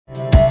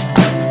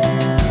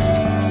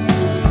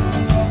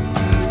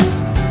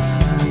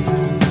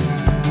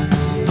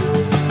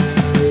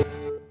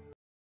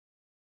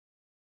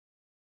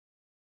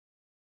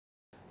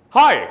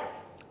Hi,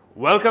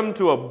 welcome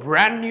to a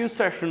brand new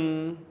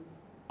session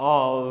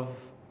of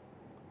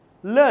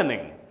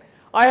learning.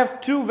 I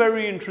have two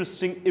very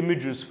interesting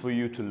images for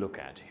you to look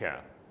at here.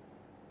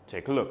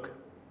 Take a look.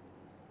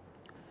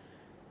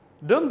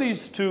 Don't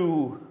these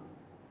two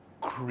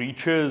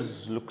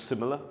creatures look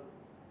similar?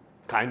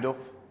 Kind of.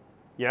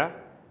 Yeah?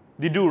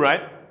 They do,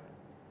 right?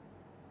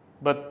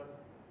 But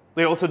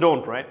they also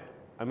don't, right?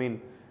 I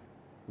mean,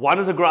 one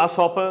is a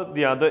grasshopper,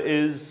 the other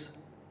is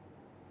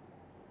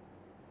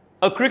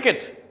a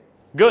cricket.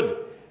 Good.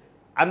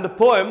 And the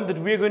poem that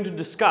we are going to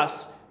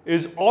discuss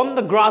is on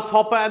the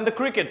grasshopper and the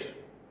cricket.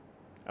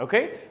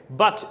 Okay?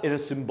 But in a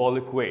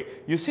symbolic way.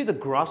 You see, the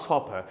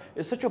grasshopper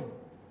is such a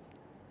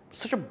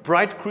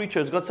bright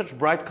creature. It's got such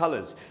bright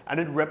colors. And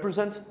it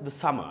represents the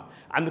summer.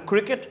 And the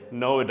cricket?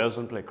 No, it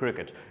doesn't play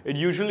cricket. It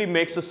usually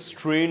makes a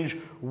strange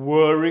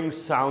whirring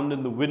sound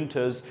in the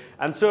winters.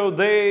 And so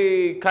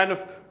they kind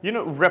of,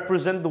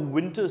 represent the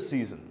winter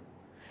season.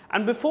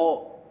 And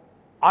before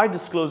I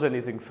disclose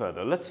anything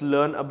further, let's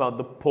learn about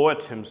the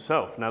poet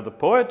himself. Now, the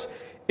poet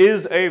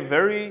is a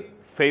very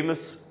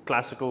famous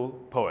classical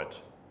poet,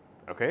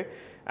 okay?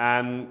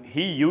 And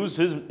he used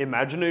his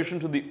imagination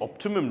to the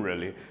optimum,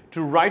 really,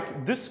 to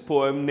write this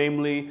poem,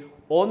 namely,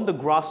 On the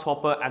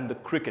Grasshopper and the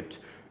Cricket.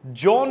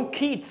 John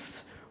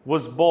Keats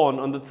was born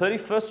on the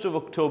 31st of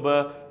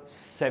October,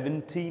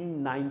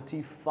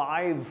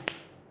 1795.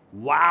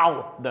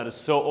 Wow, that is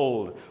so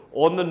old.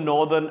 On the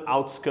northern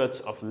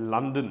outskirts of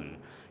London.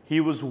 He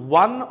was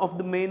one of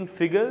the main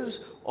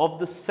figures of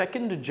the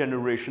second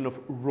generation of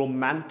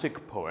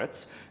Romantic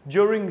poets.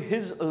 During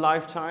his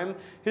lifetime,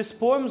 his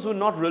poems were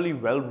not really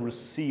well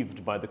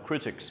received by the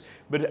critics,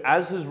 but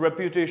as his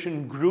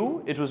reputation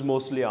grew, it was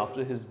mostly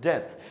after his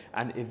death.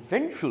 And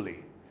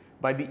eventually,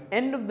 by the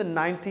end of the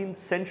 19th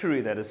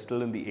century, that is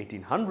still in the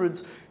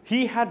 1800s,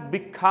 he had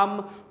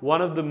become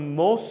one of the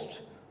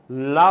most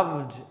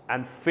loved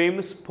and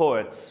famous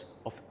poets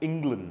of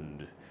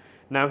England.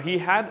 Now, he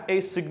had a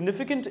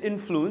significant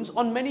influence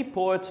on many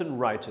poets and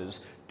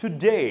writers.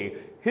 Today,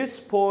 his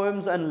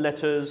poems and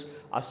letters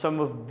are some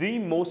of the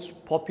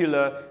most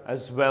popular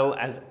as well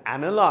as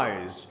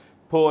analyzed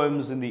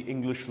poems in the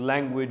English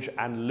language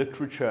and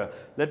literature.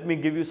 Let me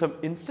give you some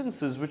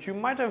instances which you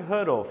might have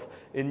heard of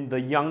in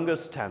the younger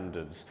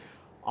standards.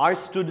 I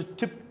stood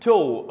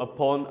tiptoe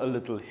upon a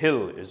little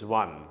hill is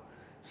one.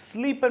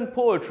 Sleep and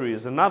Poetry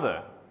is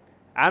another.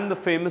 And the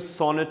famous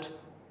sonnet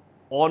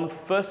On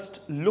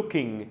First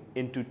Looking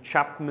into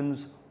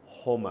Chapman's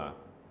Homer.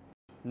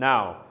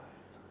 Now,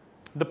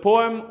 the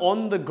poem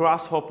On the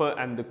Grasshopper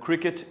and the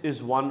Cricket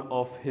is one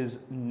of his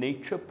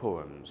nature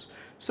poems.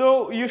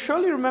 So, you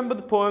surely remember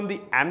the poem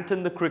The Ant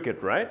and the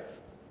Cricket, right?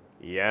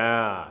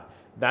 Yeah,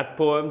 that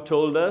poem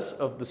told us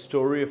of the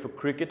story of a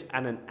cricket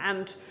and an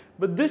ant,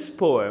 but this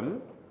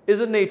poem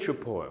is a nature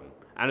poem,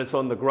 and it's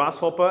on the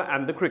grasshopper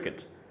and the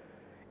cricket.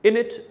 In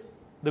it,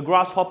 the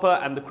grasshopper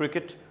and the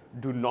cricket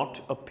do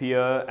not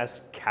appear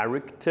as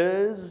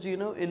characters,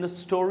 in a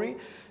story.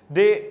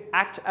 They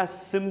act as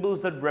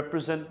symbols that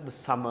represent the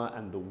summer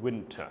and the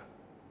winter.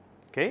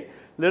 Okay?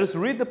 Let us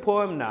read the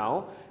poem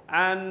now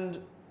and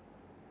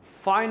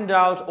find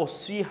out or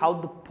see how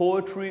the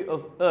poetry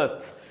of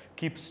Earth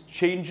keeps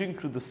changing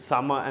through the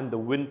summer and the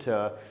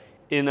winter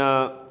in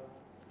a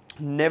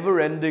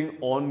never-ending,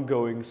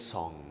 ongoing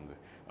song.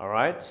 All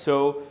right?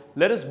 So,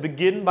 let us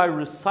begin by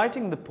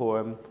reciting the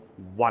poem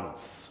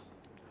once.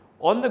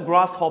 On the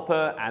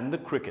Grasshopper and the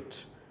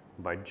Cricket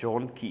by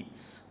John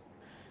Keats.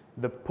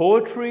 The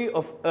poetry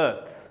of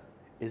earth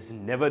is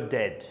never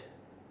dead.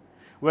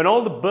 When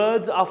all the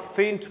birds are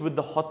faint with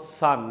the hot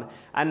sun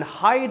and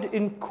hide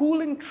in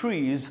cooling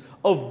trees,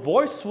 a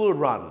voice will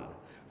run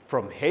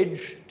from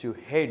hedge to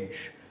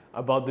hedge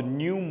about the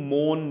new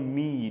mown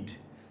mead.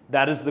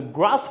 That is the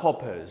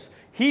grasshopper's,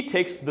 he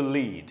takes the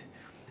lead.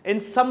 In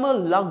summer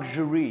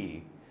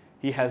luxury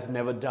he has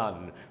never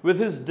done, with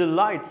his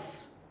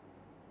delights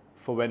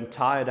for when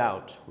tired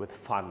out with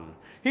fun.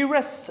 He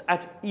rests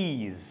at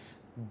ease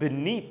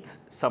beneath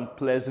some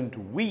pleasant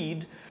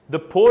weed. The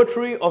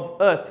poetry of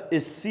earth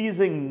is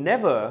ceasing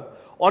never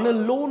on a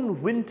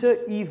lone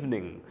winter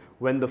evening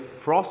when the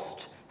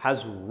frost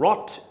has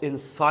wrought in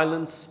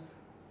silence.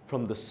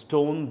 From the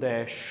stone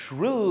there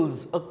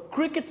shrills a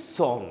cricket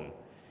song,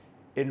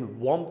 in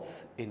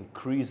warmth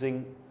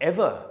increasing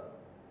ever,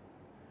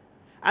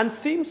 and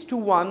seems to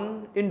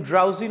one in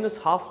drowsiness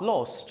half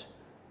lost,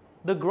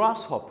 the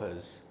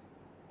grasshoppers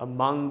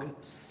among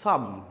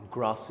some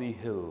grassy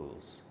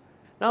hills.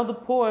 Now, the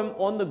poem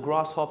On the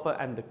Grasshopper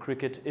and the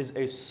Cricket is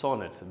a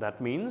sonnet.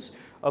 That means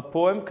a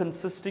poem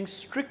consisting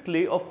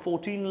strictly of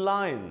 14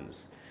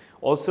 lines.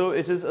 Also,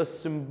 it is a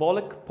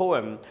symbolic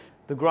poem.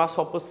 The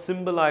grasshopper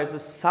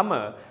symbolizes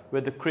summer,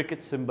 where the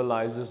cricket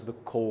symbolizes the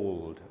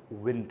cold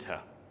winter.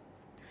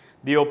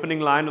 The opening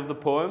line of the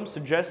poem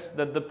suggests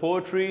that the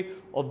poetry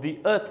of the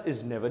earth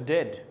is never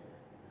dead.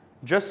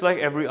 Just like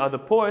every other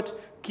poet,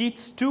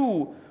 Keats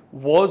too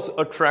was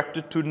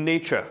attracted to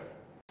nature.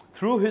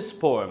 Through his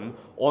poem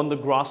on the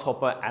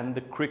grasshopper and the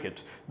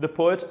cricket, the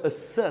poet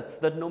asserts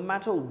that no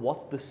matter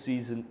what the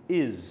season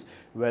is,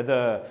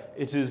 whether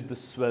it is the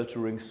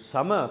sweltering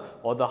summer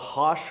or the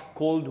harsh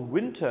cold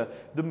winter,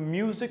 the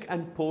music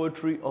and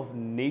poetry of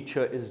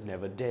nature is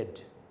never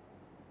dead.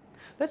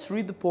 Let's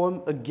read the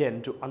poem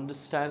again to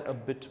understand a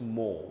bit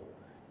more.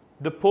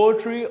 The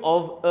poetry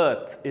of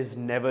earth is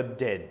never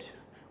dead.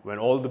 When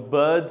all the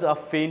birds are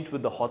faint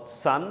with the hot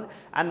sun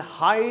and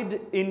hide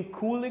in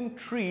cooling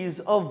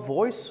trees, a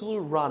voice will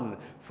run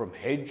from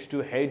hedge to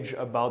hedge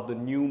about the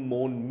new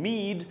mown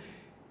mead.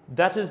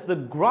 That is the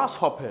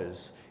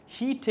grasshopper's.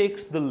 He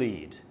takes the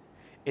lead.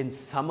 In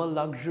summer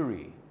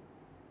luxury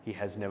he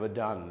has never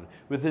done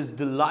with his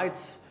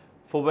delights,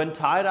 for when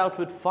tired out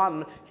with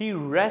fun, he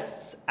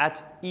rests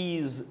at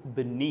ease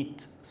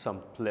beneath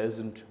some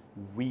pleasant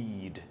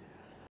weed.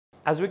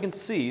 As we can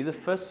see, the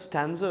first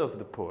stanza of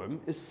the poem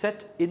is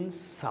set in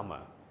summer.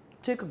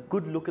 Take a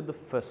good look at the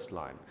first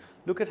line.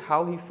 Look at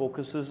how he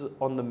focuses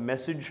on the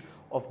message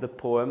of the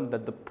poem,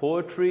 that the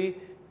poetry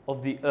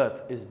of the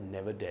earth is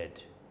never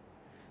dead.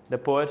 The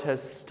poet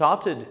has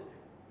started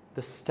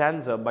the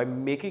stanza by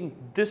making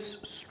this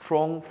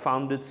strong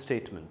founded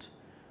statement.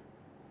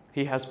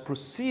 He has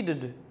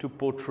proceeded to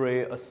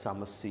portray a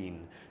summer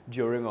scene.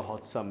 During a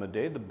hot summer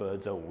day, the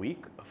birds are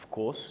weak, of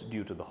course,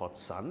 due to the hot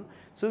sun,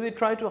 so they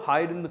try to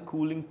hide in the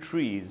cooling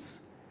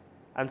trees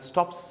and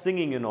stop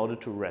singing in order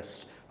to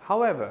rest.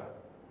 However,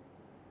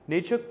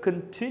 nature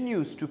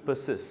continues to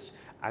persist,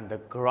 and the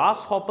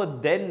grasshopper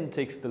then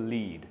takes the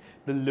lead.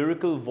 The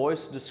lyrical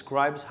voice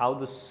describes how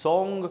the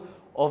song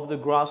of the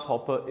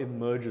grasshopper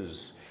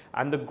emerges,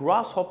 and the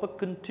grasshopper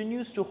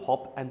continues to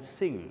hop and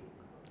sing.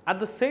 At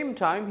the same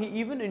time, he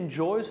even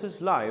enjoys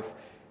his life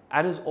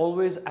and is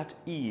always at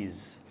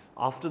ease.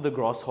 After the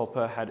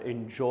grasshopper had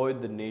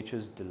enjoyed the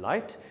nature's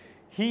delight,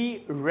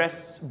 he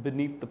rests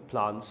beneath the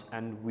plants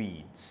and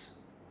weeds.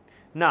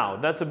 Now,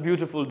 that's a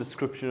beautiful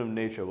description of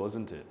nature,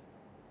 wasn't it?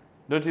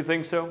 Don't you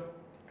think so?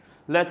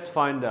 Let's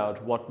find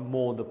out what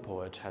more the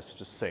poet has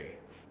to say.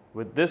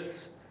 With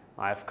this,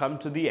 I have come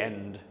to the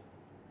end,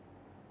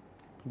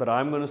 but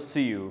I'm going to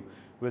see you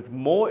with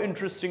more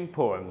interesting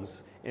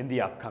poems in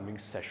the upcoming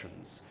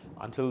sessions.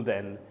 Until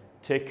then,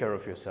 take care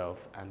of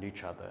yourself and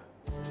each other.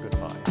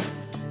 Goodbye.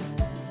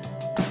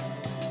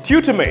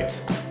 Tutormate.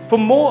 For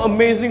more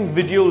amazing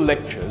video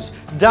lectures,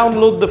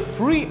 download the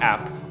free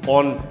app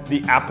on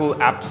the Apple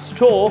App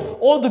Store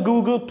or the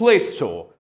Google Play Store.